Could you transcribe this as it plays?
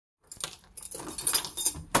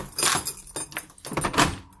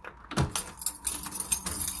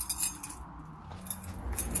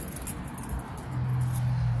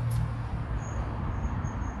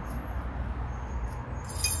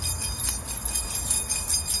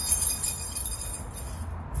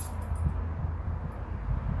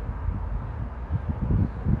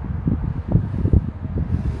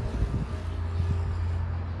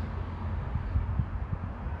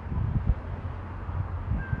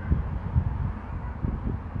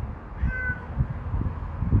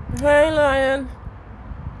Hey, Lion.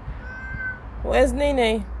 Where's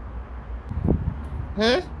Nene?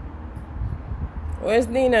 Where's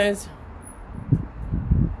Nino's?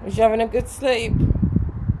 Was you having a good sleep?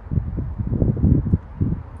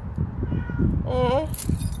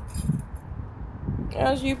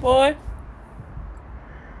 How's you, boy?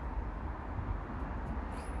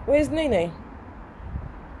 Where's Nene?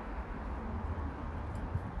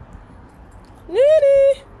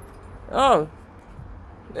 Nene! Oh,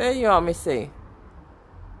 there you are, Missy.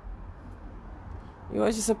 You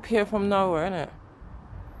always just appear from nowhere, innit?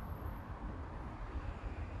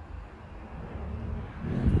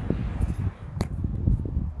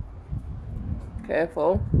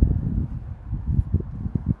 Careful.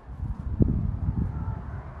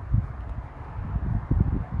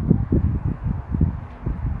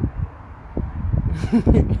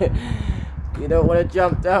 You don't want to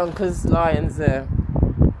jump down because Lion's there.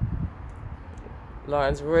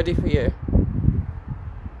 Lion's ready for you.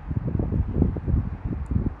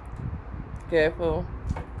 Careful.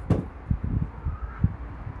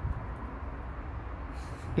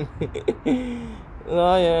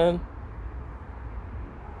 Lion.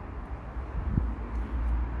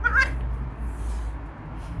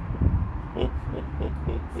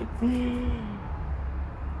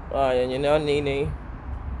 Lion, you know Nene.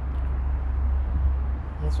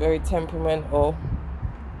 It's very temperamental.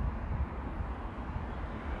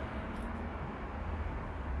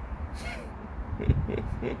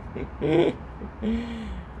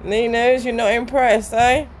 Nene, you're not impressed,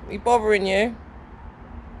 eh? He bothering you?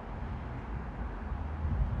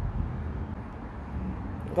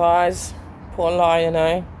 Guys, poor Lion,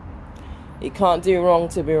 eh? He can't do wrong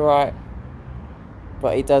to be right.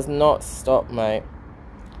 But he does not stop, mate.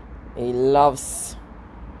 He loves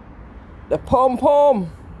the pom-pom.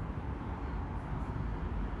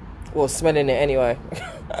 Well, smelling it anyway.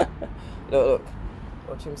 Look.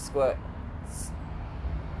 Watch him squirt.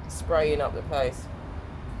 Spraying up the place.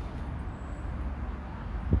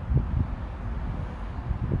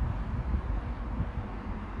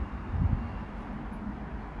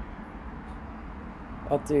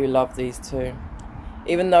 I do love these two.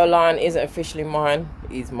 Even though Lion isn't officially mine,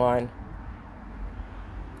 he's mine.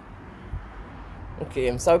 Okay,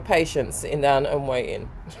 I'm so patient, sitting down and waiting.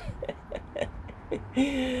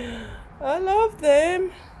 I love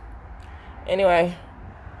them. Anyway,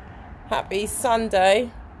 happy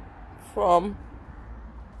Sunday from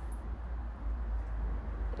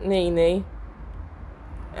Nene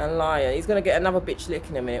and Lion. He's going to get another bitch lick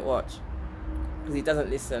in a minute, watch. Because he doesn't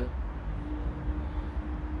listen.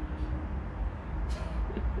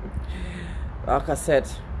 Like I said,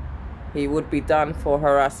 he would be done for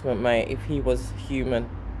harassment, mate, if he was human.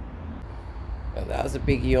 And that was a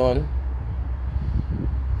big yawn.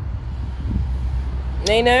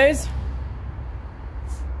 Ninos?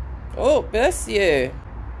 Oh, bless you.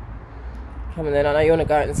 Come on then, I know you want to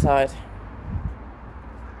go inside.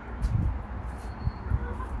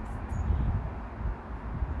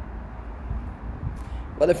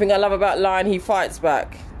 But the thing I love about Lion, he fights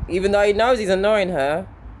back. Even though he knows he's annoying her.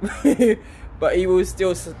 But he will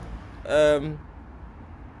still,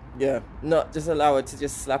 yeah, not just allow her to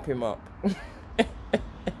just slap him up.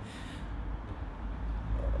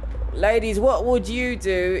 Ladies, what would you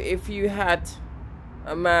do if you had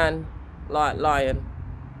a man like Lion?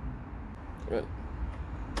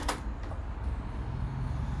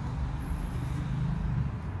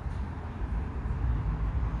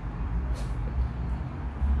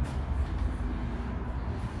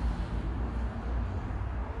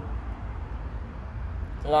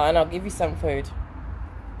 Lion, I'll give you some food.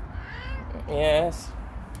 Yes.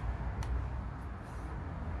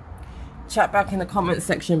 Chat back in the comment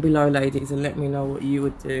section below, ladies, and let me know what you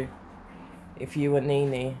would do if you were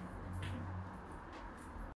Nene.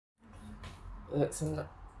 Look, some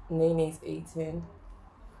Nene's eating.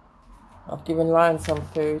 I've given Lion some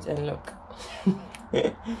food, and look.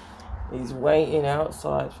 He's waiting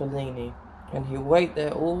outside for Nene. And he'll wait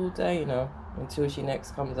there all day, you know, until she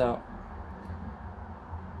next comes out.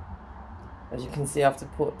 As you can see, I have to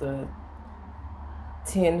put the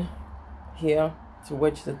tin here to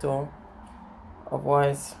wedge the door.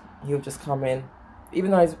 Otherwise, he'll just come in.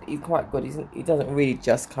 Even though he's quite good, he doesn't really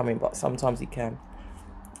just come in, but sometimes he can.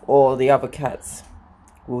 Or the other cats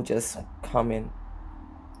will just come in.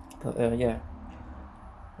 But yeah,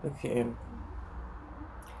 look at him.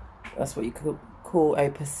 That's what you could call a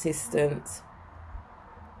persistent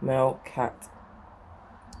male cat.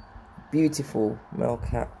 Beautiful male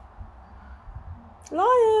cat.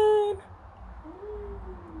 Lion!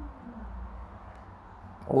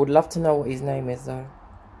 I would love to know what his name is though.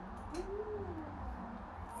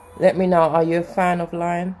 Let me know, are you a fan of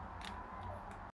Lion?